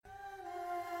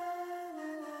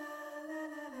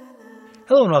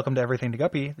Hello and welcome to Everything to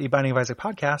Guppy, the Binding of Isaac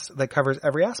podcast that covers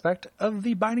every aspect of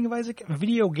the Binding of Isaac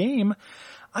video game.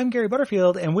 I'm Gary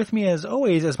Butterfield, and with me as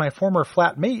always is my former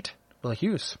flatmate, Will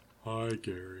Hughes. Hi,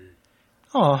 Gary.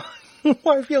 Aw,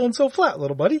 why are you feeling so flat,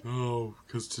 little buddy? Oh,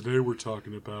 because today we're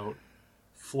talking about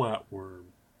flatworm.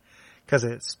 Because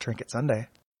it's Trinket Sunday.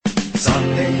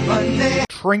 Sunday, Monday,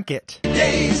 Trinket.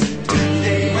 days,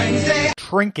 Tuesday, Wednesday,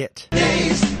 Trinket.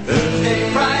 days,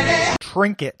 Thursday, Friday,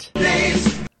 Trinket.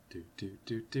 days.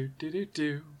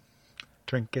 Do.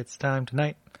 Trinket's time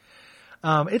tonight.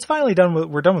 It's finally done with,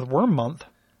 we're done with Worm Month.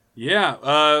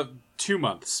 Yeah, 2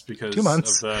 months because 2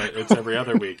 months. It's every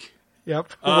other week.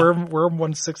 Yep, Worm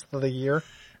 1/6 of the year.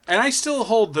 And I still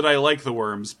hold that I like the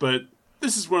worms, but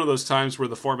this is one of those times where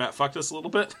the format fucked us a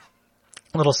little bit.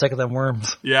 A little sick of them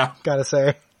worms, Yeah. gotta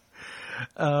say.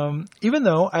 Even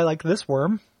though I like this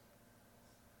worm,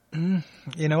 I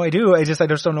do. I just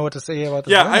don't know what to say about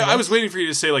this. Yeah, worm, I was waiting for you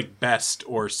to say like best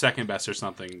or second best or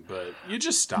something, but you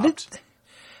just stopped.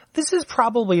 This is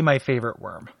probably my favorite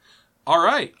worm. All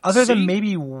right. Other See? than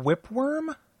maybe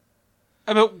Whipworm?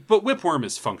 But Whipworm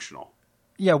is functional.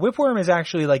 Yeah, Whipworm is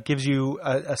actually like gives you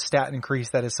a stat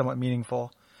increase that is somewhat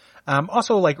meaningful.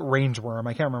 Also like Rangeworm.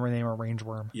 I can't remember the name of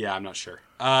Rangeworm. Yeah, I'm not sure.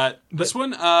 This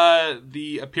one,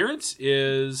 the appearance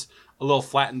is a little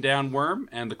flattened down worm,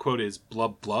 and the quote is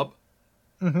blub blub.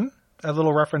 Mm-hmm. A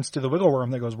little reference to the Wiggle Worm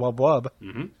that goes wub wub.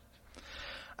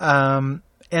 Mm-hmm.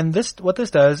 And what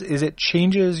this does is it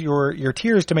changes your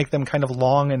tiers to make them kind of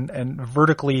long and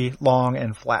vertically long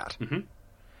and flat.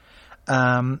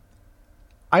 Mm-hmm.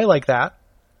 I like that.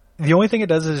 The only thing it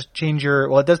does is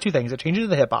it does two things. It changes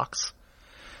the hitbox.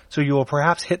 So you will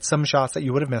perhaps hit some shots that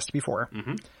you would have missed before.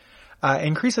 Mm-hmm.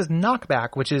 Increases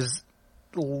knockback, which is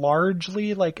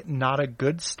largely like not a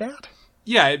good stat.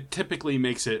 Yeah, it typically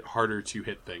makes it harder to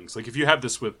hit things. Like if you have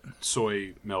this with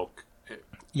soy milk,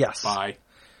 Yes. bye.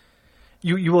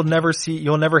 You'll never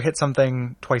hit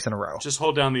something twice in a row. Just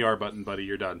hold down the R button, buddy.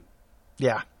 You're done.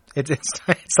 Yeah. It's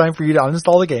time for you to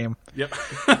uninstall the game Yep.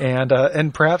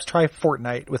 and perhaps try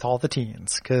Fortnite with all the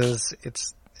teens because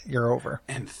you're over.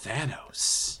 And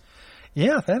Thanos.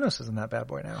 Yeah, Thanos isn't that bad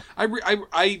boy now.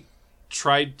 I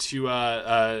tried to.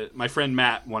 My friend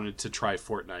Matt wanted to try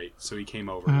Fortnite, so he came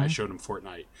over and I showed him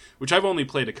Fortnite, which I've only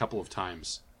played a couple of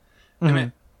times. And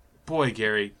man, boy,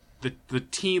 Gary, the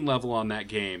teen level on that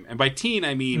game, and by teen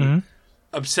I mean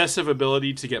obsessive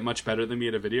ability to get much better than me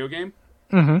at a video game,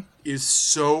 is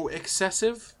so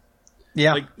excessive.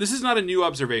 Yeah. Like this is not a new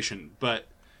observation, but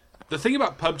the thing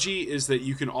about PUBG is that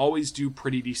you can always do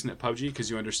pretty decent at PUBG because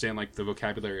you understand like the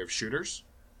vocabulary of shooters.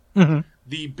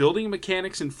 The building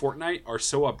mechanics in Fortnite are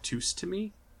so obtuse to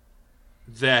me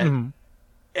that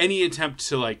any attempt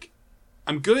to like,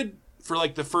 I'm good for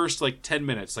like the first like 10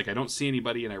 minutes. Like I don't see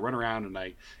anybody and I run around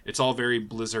and it's all very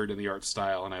Blizzard in the art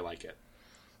style and I like it.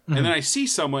 And then I see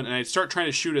someone and I start trying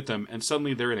to shoot at them and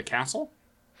suddenly they're in a castle.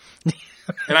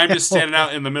 And I'm just standing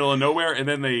out in the middle of nowhere and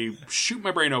then they shoot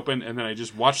my brain open and then I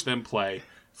just watch them play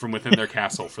from within their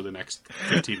castle for the next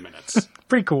 15 minutes.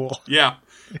 Pretty cool. Yeah.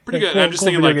 Pretty good. Cool, I'm just cool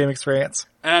thinking video like, game experience.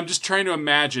 and I'm just trying to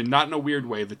imagine, not in a weird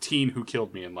way, the teen who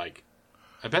killed me and like,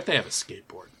 I bet they have a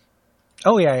skateboard.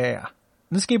 Oh yeah.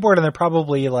 The skateboard and they're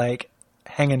probably like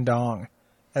hanging dong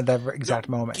at that exact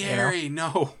moment. Gary,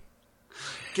 no.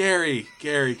 Gary,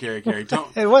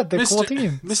 don't. Hey, what? They're Mr. cool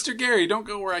teens. Mr. Gary, don't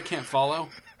go where I can't follow.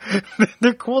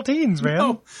 They're cool teens, man.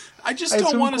 No, I just I don't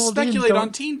assume want to cool teens speculate don't-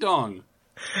 on Teen Dong.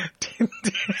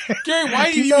 Gary, why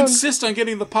do Teen you Dong- insist on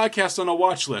getting the podcast on a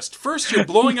watch list? First, you're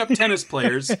blowing up tennis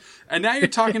players, and now you're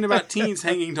talking about teens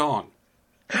hanging dong.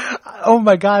 Oh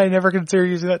my god, I never considered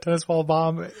using that tennis ball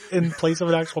bomb in place of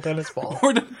an actual tennis ball.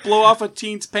 Or to blow off a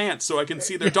teen's pants so I can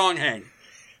see their dong hang.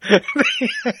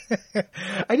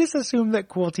 I just assume that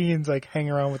cool teens like hang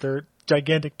around with their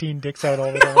gigantic teen dicks out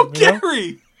all the Oh, time. You know?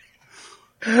 Gary!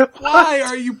 Why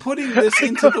are you putting this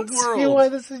into the I don't see why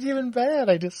world? this is even bad.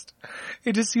 It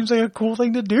just seems like a cool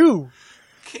thing to do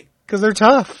Okay. because they're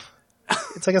tough.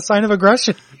 It's like a sign of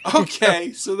aggression.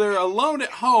 Okay, so they're alone at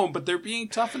home, but they're being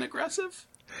tough and aggressive?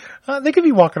 They could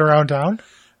be walking around town.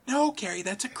 No, Gary,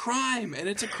 that's a crime, and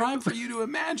it's a crime for you to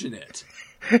imagine it.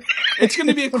 It's going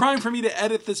to be a crime for me to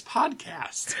edit this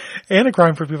podcast. And a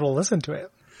crime for people to listen to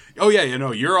it. Oh, yeah,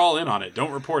 you're all in on it.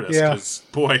 Don't report us, Yeah. because,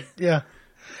 boy, Yeah.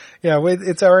 Yeah,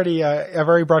 it's already, I've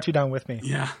already brought you down with me.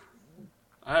 yeah.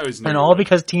 I always knew. And all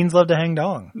because teens love to hang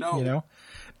dong. No. You know?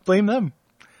 Blame them.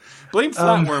 Blame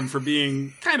Flatworm for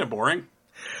being kind of boring.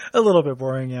 A little bit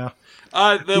boring, yeah.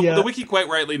 The wiki quite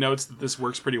rightly notes that this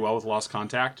works pretty well with Lost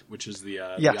Contact, which is the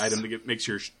Yes. item that makes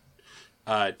your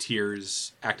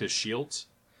tiers act as shields.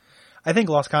 I think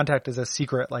Lost Contact is a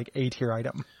secret, like, A-tier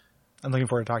item. I'm looking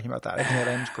forward to talking about that. I think that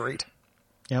ends great.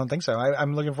 You don't think so?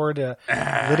 I'm looking forward to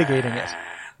litigating it.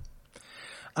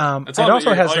 That's it all,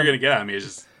 also has all you're some, going to get out of me is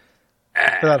just...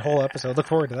 for that whole episode. Look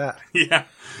forward to that. Yeah.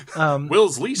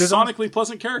 Will's least sonically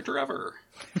pleasant character ever.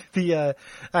 I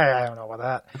don't know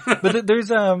about that, but there's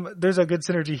a good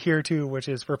synergy here too, which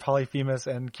is for Polyphemus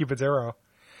and Cupid's arrow.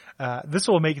 This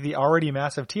will make the already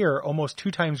massive tier almost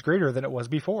 2 times greater than it was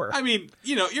before. I mean,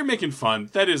 you're making fun.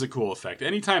 That is a cool effect.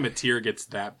 Anytime a tier gets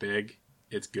that big,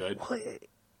 it's good. Well,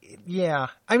 yeah,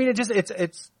 I mean,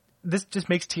 this just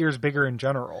makes tiers bigger in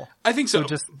general. I think so.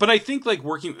 But I think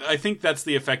I think that's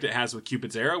the effect it has with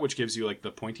Cupid's arrow, which gives you like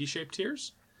the pointy shaped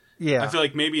tiers. Yeah. I feel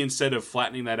like maybe instead of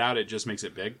flattening that out, it just makes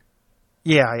it big.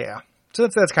 Yeah. So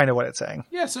that's kind of what it's saying.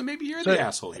 Yeah, so maybe you're the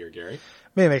asshole here, Gary.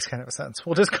 Maybe it makes kind of a sense.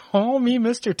 Well, just call me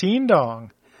Mr. Teen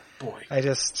Dong. Boy.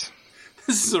 This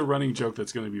is a running joke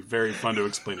that's going to be very fun to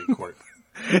explain in court.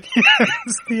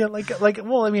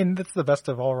 Well, I mean, that's the best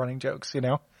of all running jokes,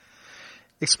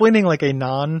 Explaining like a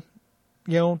non,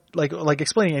 like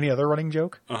explaining any other running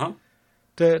joke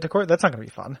to court, that's not going to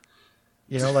be fun.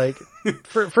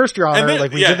 First, Your Honor, then, we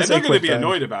did this. And they're going to be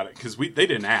annoyed about it because they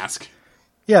didn't ask.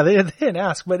 Yeah, they didn't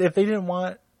ask, but if they didn't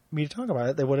want me to talk about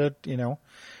it, they would have,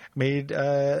 made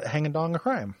hanging dong a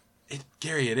crime.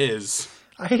 Gary, it is.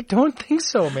 I don't think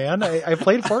so, man. I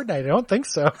played Fortnite. I don't think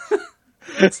so.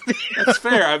 That's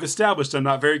fair. I've established I'm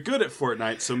not very good at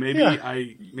Fortnite, so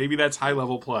maybe that's high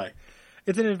level play.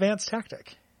 It's an advanced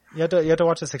tactic. You have to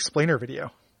watch this explainer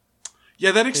video.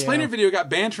 Yeah, that explainer video got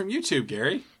banned from YouTube,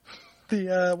 Gary. But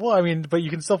you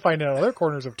can still find it on other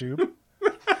corners of Tube.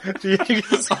 You can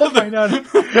still find out on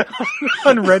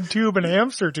RedTube and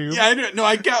HamsterTube. Yeah,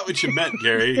 I got what you meant,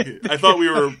 Gary. I thought we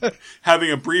were having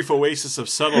a brief oasis of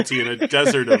subtlety in a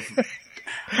desert of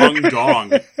hung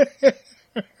dong.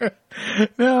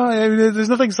 No, I mean, there's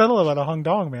nothing subtle about a hung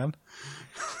dong, man.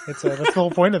 It's that's the whole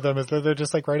point of them, is that they're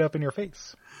just like right up in your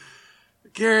face.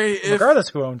 Gary, regardless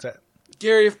who owns it.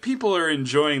 Gary, if people are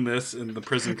enjoying this in the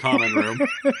prison common room,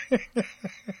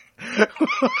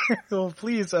 well,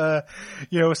 please,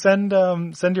 send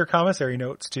your commissary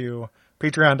notes to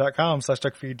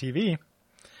patreon.com/duckfeedtv.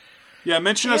 Yeah,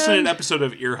 mention us in an episode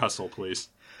of Ear Hustle, please.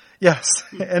 Yes,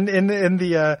 and in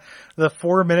the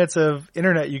 4 minutes of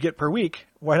internet you get per week,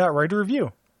 why not write a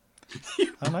review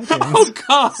on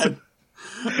iTunes?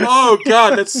 Oh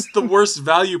God, that's the worst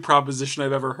value proposition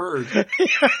I've ever heard.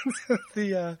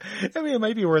 It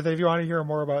might be worth it if you want to hear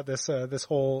more about this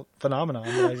whole phenomenon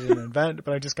that I didn't invent,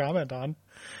 but I just comment on.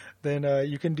 Then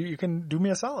you can do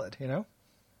me a solid,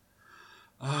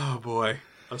 Oh boy,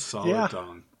 a solid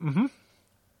dong. Mm-hmm.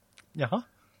 Yeah.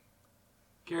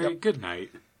 Gary, good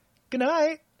night. Good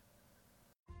night.